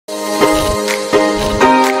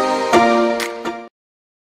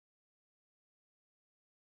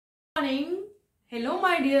Morning. Hello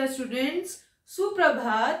my dear students.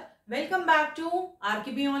 Suprabhat. Welcome back to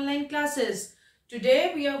RKB online classes.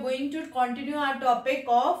 Today we are going to continue our topic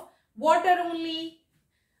of water only.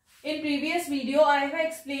 In previous video I have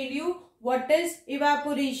explained you what is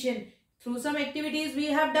evaporation. Through some activities we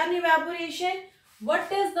have done evaporation.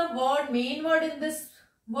 What is the main word in this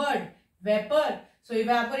word? Vapor. So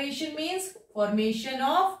evaporation means formation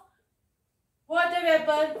of water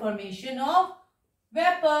vapor, formation of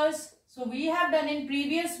vapors. So we have done in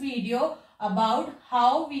previous video about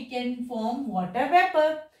how we can form water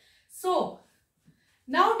vapor. So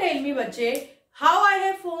now tell me bache, how I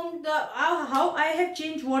have formed how I have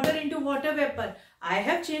changed water into water vapor. I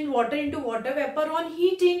have changed water into water vapor on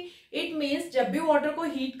heating. It means जब भी water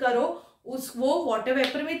को heat करो वो water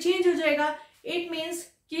vapor में change हो जाएगा. It means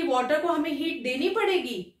कि water को हमें heat देनी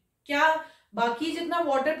पड़ेगी. क्या बाकी जितना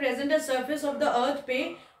water present है surface of the earth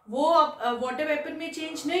पे वो वाटर वेपर में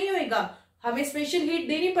चेंज नहीं होएगा, हमें स्पेशल हीट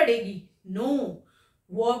देनी पड़ेगी. No,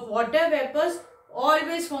 water vapours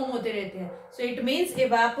always form होते रहते हैं. So it means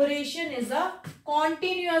evaporation is a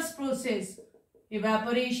continuous process.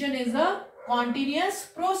 Evaporation is a continuous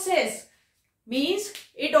process means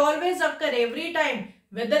it always occur every time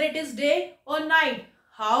whether it is day or night.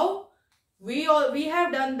 How we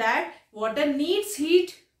have done that water needs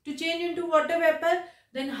heat to change into water vapor.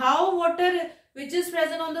 Then how water which is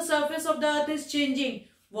present on the surface of the earth is changing?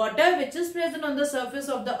 Water which is present on the surface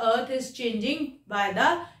of the earth is changing by the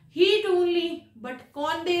heat only. But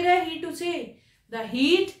कौन दे रहा है heat उसे? The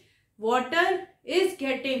heat water is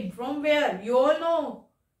getting from where? You all know.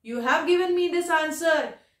 You have given me this answer.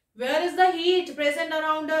 Where is the heat present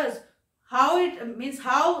around us? How it means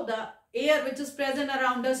how the air which is present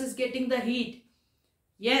around us is getting the heat?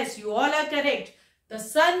 Yes, you all are correct. The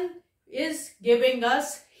sun is giving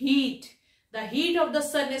us heat. The heat of the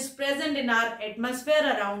sun is present in our atmosphere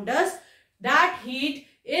around us. That heat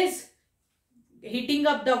is heating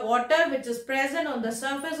up the water which is present on the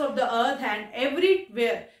surface of the earth, and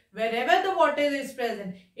everywhere, wherever the water is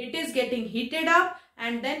present, it is getting heated up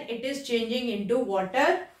and then it is changing into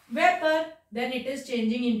water vapor. Then it is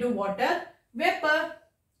changing into water vapor.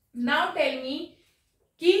 Now tell me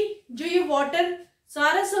कि जो ये water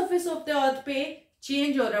सारा surface of the earth पे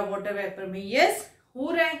change हो रहा है water vapor में. Yes,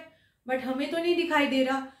 हो रहा है. बट हमें तो नहीं दिखाई दे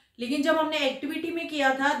रहा. लेकिन जब हमने एक्टिविटी में किया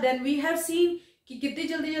था देन वी हैव सीन कि कितनी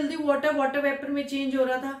जल्दी जल्दी वाटर वेपर में चेंज हो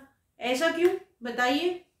रहा था. ऐसा क्यों बताइए?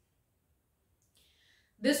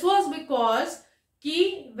 दिस वॉज बिकॉज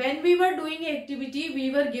कि when we were doing activity we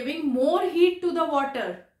were giving more heat to the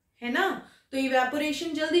water, है ना. तो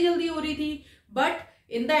इवेपोरेशन जल्दी जल्दी हो रही थी. But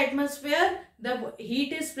in the atmosphere the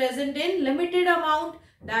heat is present in limited amount.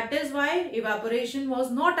 That is why evaporation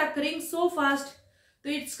was not occurring so fast. तो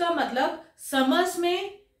इसका मतलब समर्स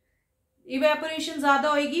में इवेपोरेशन ज्यादा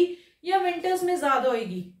होगी या विंटर्स में ज्यादा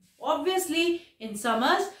होगी? Obviously in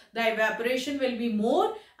summers the evaporation will be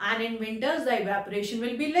more and in winters the evaporation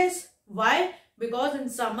will be less. Why? Because in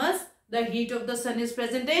summers the heat of the sun is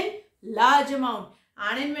present in large amount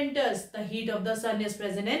and in winters the heat of the sun is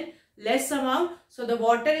present in less amount. So the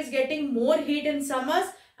water is getting more heat in summers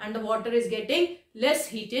and the water is getting less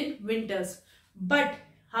heat in winters. But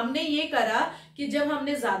हमने ये करा कि जब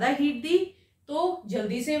हमने ज्यादा heat दी तो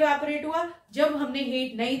जल्दी से इवेपोरेट हुआ, जब हमने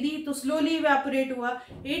हीट नहीं दी तो स्लोली इवेपोरेट हुआ.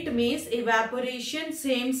 It means evaporation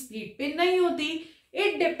same speed पे नहीं होती.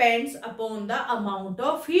 It depends upon the amount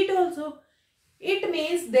of heat also. It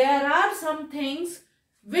means there are some things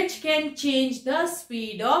which can change the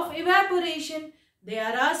speed of evaporation.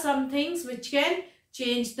 There are some things which can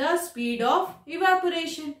change the speed of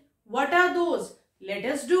evaporation. What are those? Let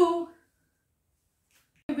us do.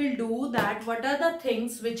 We will do that. What are the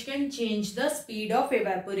things which can change the speed of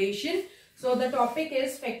evaporation? So the topic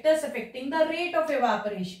is factors affecting the rate of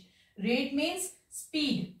evaporation. Rate means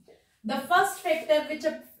speed. The first factor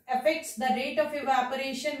which affects the rate of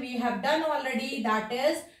evaporation we have done already, that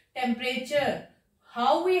is temperature.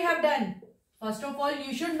 How we have done? First of all,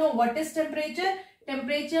 you should know what is temperature.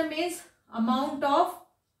 Temperature means amount of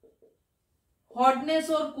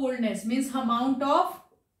hotness or coldness, means amount of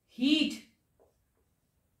heat.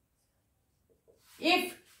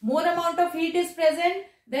 If more amount of heat is present,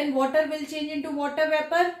 then water will change into water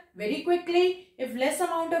vapor very quickly. If less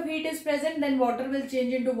amount of heat is present, then water will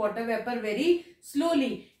change into water vapor very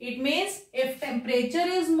slowly. It means if temperature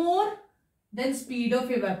is more, then speed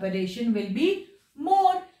of evaporation will be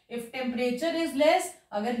more. If temperature is less,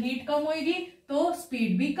 अगर heat कम होगी तो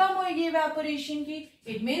speed भी कम होगी evaporation की.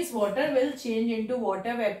 It means water will change into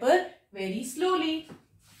water vapor very slowly.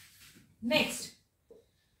 Next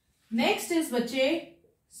is बच्चे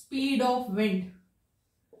speed of wind.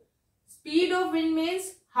 Speed of wind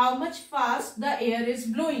means how much fast the air is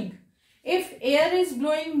blowing. If air is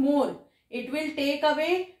blowing more, it will take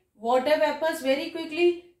away water vapors very quickly.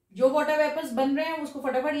 जो water vapors बन रहे हैं उसको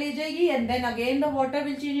फटाफट ले जाएगी, and then again the water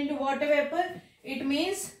will change into water vapor. It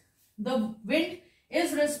means the wind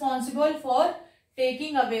is responsible for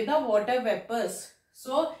taking away the water vapors.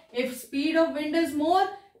 So if speed of wind is more,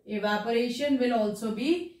 evaporation will also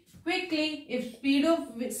be quickly. If speed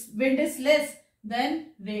of wind is less, then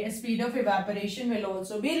the speed of evaporation will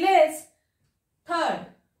also be less.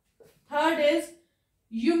 Third is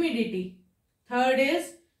humidity. Third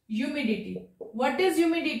is humidity. What is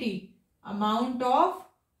humidity? Amount of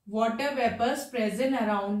water vapors present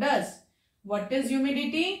around us. What is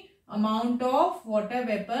humidity? Amount of water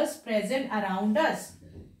vapors present around us.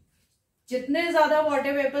 जितने ज्यादा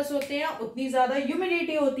water vapours होते हैं उतनी ज्यादा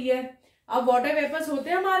humidity होती है. अब water vapours होते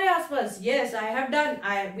हैं हमारे आसपास. Yes,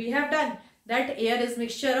 we have done that. Air is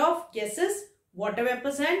mixture of gases, water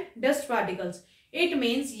vapors and dust particles. It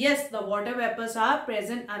means yes, the water vapors are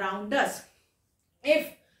present around us. If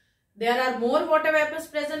there are more water vapors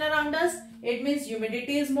present around us, it means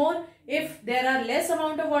humidity is more. If there are less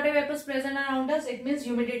amount of water vapors present around us, it means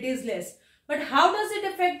humidity is less. But how does it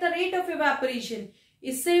affect the rate of evaporation?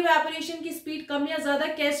 इससे evaporation की speed कम या ज्यादा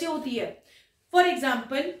कैसे होती है? For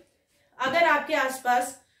example, अगर आपके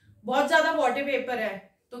आसपास बहुत ज्यादा water vapor है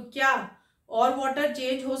तो क्या और water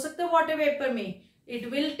change हो सकता है water vapor में? It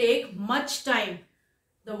will take much time.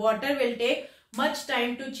 The water will take much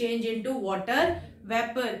time to change into water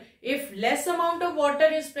vapor. If less amount of water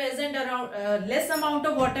is present around, less amount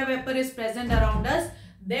of water vapor is present around us,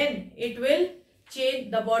 then it will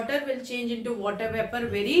change. The water will change into water vapor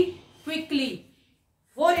very quickly.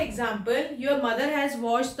 For example, your mother has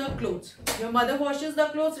washed the clothes. Your mother washes the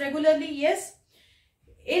clothes regularly, yes.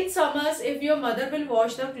 In summers, if your mother will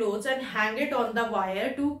wash the clothes and hang it on the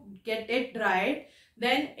wire to get it dried,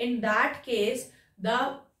 then in that case,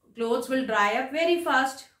 the clothes will dry up very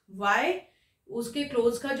fast. Why? उसके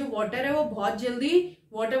clothes का जो water है वो बहुत जल्दी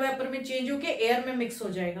water vapour में change होके air में मिक्स हो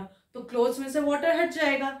जाएगा, तो क्लोथ्स में से वाटर हट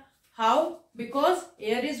जाएगा. How? Because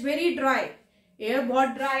air is very dry. Air बहुत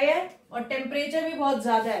ड्राई है और टेम्परेचर भी बहुत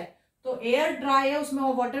ज्यादा है, तो एयर ड्राई है, उसमें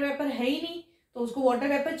वो वाटर वेपर है ही नहीं, तो उसको वाटर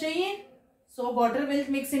वेपर चाहिए. So water will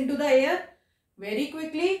mix into the air very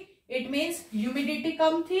quickly. It means humidity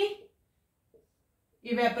कम थी,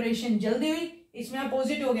 इवेपोरेशन जल्दी हुई. इसमें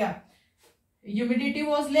अपोजिट हो गया. Humidity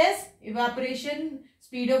was less,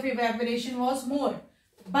 speed of evaporation was more.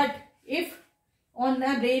 But if on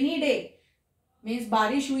a rainy day, means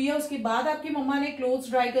बारिश हुई है उसके बाद आपकी मम्मा ने क्लोथ्स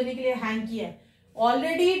ड्राई करने के लिए हैंग किया है,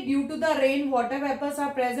 already due to the rain water vapors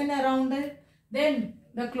are present around it, then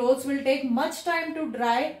the clothes will take much time to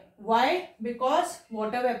dry. Why? Because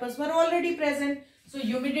water vapors were already present. So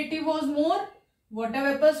humidity was more, water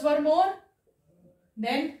vapors were more,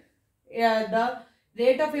 then the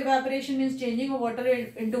rate of evaporation is changing of water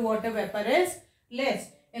into water vapor is less.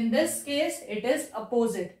 In this case, it is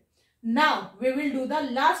opposite. Now, we will do the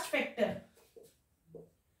last factor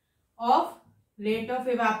of rate of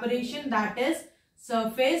evaporation, that is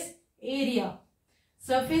surface area.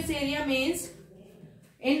 Surface area means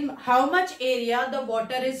in how much area the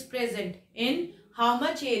water is present. In how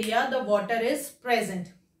much area the water is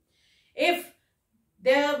present. If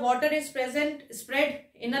the water is present spread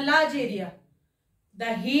in a large area,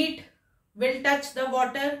 the heat will touch the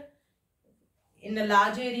water in a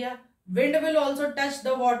large area. Wind will also touch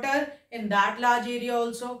the water in that large area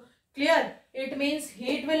also. Clear? It means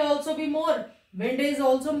heat will also be more. Wind is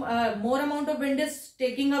also more amount of wind is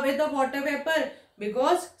taking away the water vapor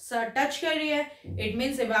because touch kar rahi hai. It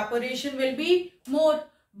means evaporation will be more.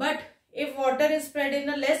 But if water is spread in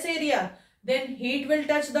a less area, then heat will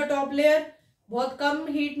touch the top layer. बहुत कम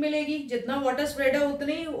heat मिलेगी, जितना water spread है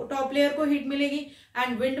उतनी top layer को heat मिलेगी.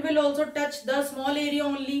 And wind will also touch the small area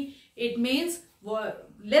only. It means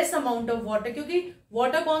less amount of water, क्योंकि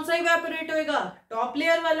water कौन सा इवेपोरेट होएगा? टॉप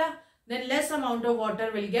लेयर वाला. Than less amount of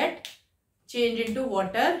water will get change into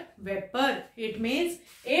water vapour. It means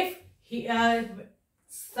if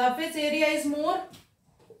surface area is more,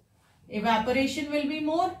 evaporation will be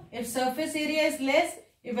more. If surface area is less,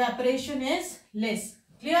 evaporation is less.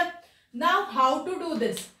 Clear? Now, how to do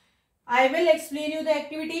this? I will explain you the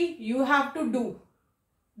activity you have to do.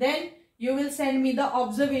 Then you will send me the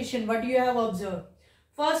observation, what you have observed.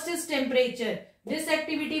 First is temperature. This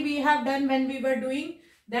activity we have done when we were doing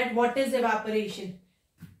that what is evaporation.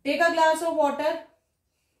 Take a glass of water,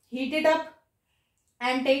 heat it up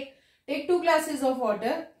and take 2 glasses of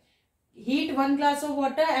water. Heat 1 glass of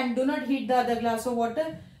water and do not heat the other glass of water.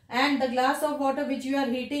 And the glass of water which you are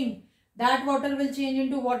heating, that water will change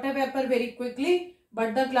into water vapor very quickly.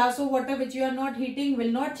 but the glass of water which you are not heating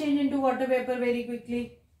will not change into water vapor very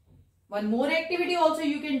quickly. One more activity also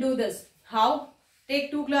you can do this. How?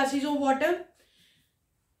 Take 2 glasses of water,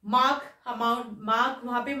 mark amount,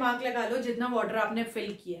 वहाँ पे mark लगा लो जितना water आपने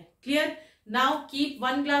fill किया है. Clear? Now keep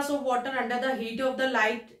 1 glass of water under the heat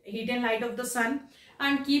and light of the sun,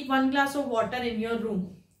 and keep 1 glass of water in your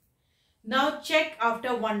room. Now check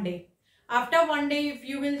after 1 day. After 1 day, if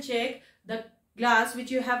you will check the glass which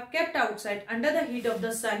you have kept outside under the heat of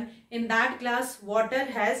the sun, in that glass water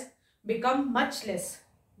has become much less.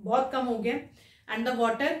 बहुत कम हो गया. And the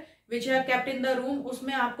water which you have kept in the room,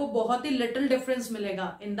 उसमें आपको बहुत ही little difference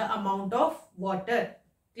मिलेगा in the amount of water.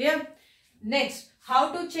 Clear? Next,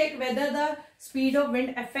 how to check whether the speed of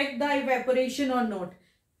wind affect the evaporation or not.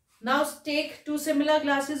 Now take 2 similar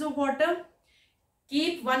glasses of water.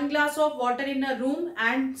 Keep 1 glass of water in a room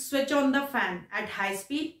and switch on the fan at high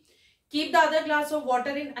speed. Keep the other glass of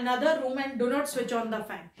water in another room and do not switch on the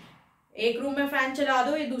fan. एक room में fan चला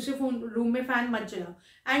दो, ये दूसरे room में fan मत चलाओ.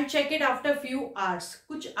 And check it after few hours.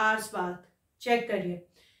 कुछ hours बाद check करिए.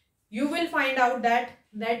 You will find out that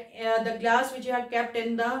the glass which you have kept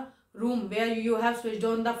in the room where you have switched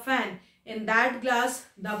on the fan, in that glass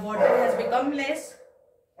the water has become less,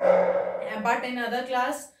 but in other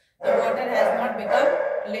glass the water has not become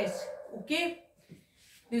less. Okay,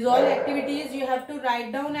 these all activities you have to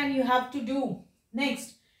write down and you have to do.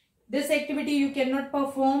 Next, this activity you cannot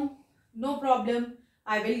perform, no problem.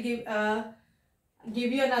 I will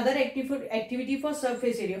give you another activity for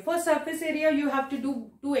surface area. For surface area you have to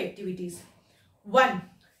do 2 activities. 1,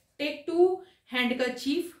 take 2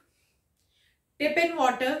 handkerchief, dip in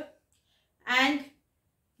water and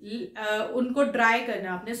उनको dry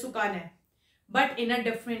करना, आपने सुखाना है, but in a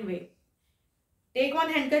different way. Take 1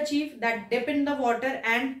 handkerchief that dip in the water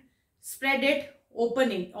and spread it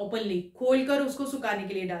openly. खोल कर उसको सुखाने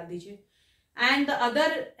के लिए डाल दीजिए. And the other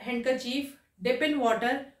handkerchief dip in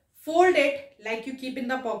water, fold it like you keep in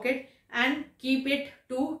the pocket and keep it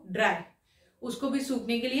to dry. उसको भी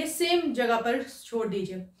सूखने के लिए same जगह पर छोड़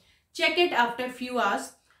दीजिए. Check it after few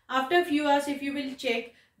hours. After few hours, if you will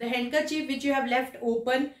check, the handkerchief which you have left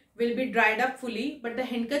open will be dried up fully, but the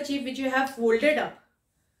handkerchief which you have folded up,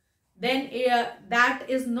 then that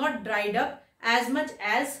is not dried up as much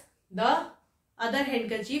as the other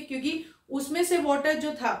handkerchief, क्योंकि उसमें से water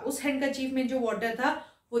जो था, उस handkerchief में जो water था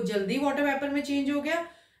वो जल्दी water vapor में change हो गया,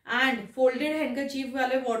 and folded handkerchief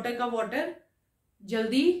वाले water का water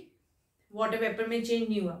जल्दी water vapor में change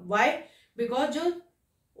नहीं हुआ. Why? Because जो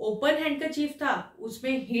ओपन हैंडकरचीफ था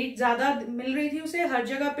उसमें हीट ज्यादा मिल रही थी, उसे हर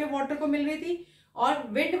जगह पे वाटर को मिल रही थी और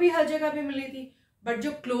विंड भी हर जगह पे मिल रही थी. बट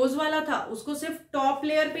जो क्लोज वाला था उसको सिर्फ टॉप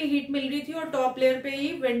लेयर पे हीट मिल रही थी और टॉप लेयर पे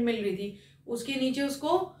ही विंड मिल रही थी. उसके नीचे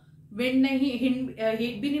उसको विंड नहीं,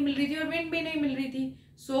 हीट भी नहीं मिल रही थी और विंड भी नहीं मिल रही थी.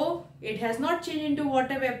 So it has not change into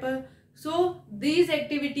water vapour. So these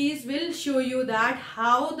activities will show you that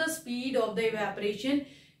how the speed of the evaporation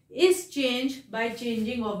is changed by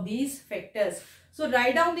changing of these factors. So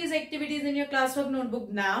write down these activities in your classwork notebook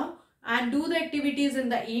now and do the activities in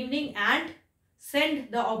the evening and send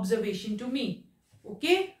the observation to me.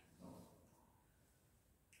 Okay.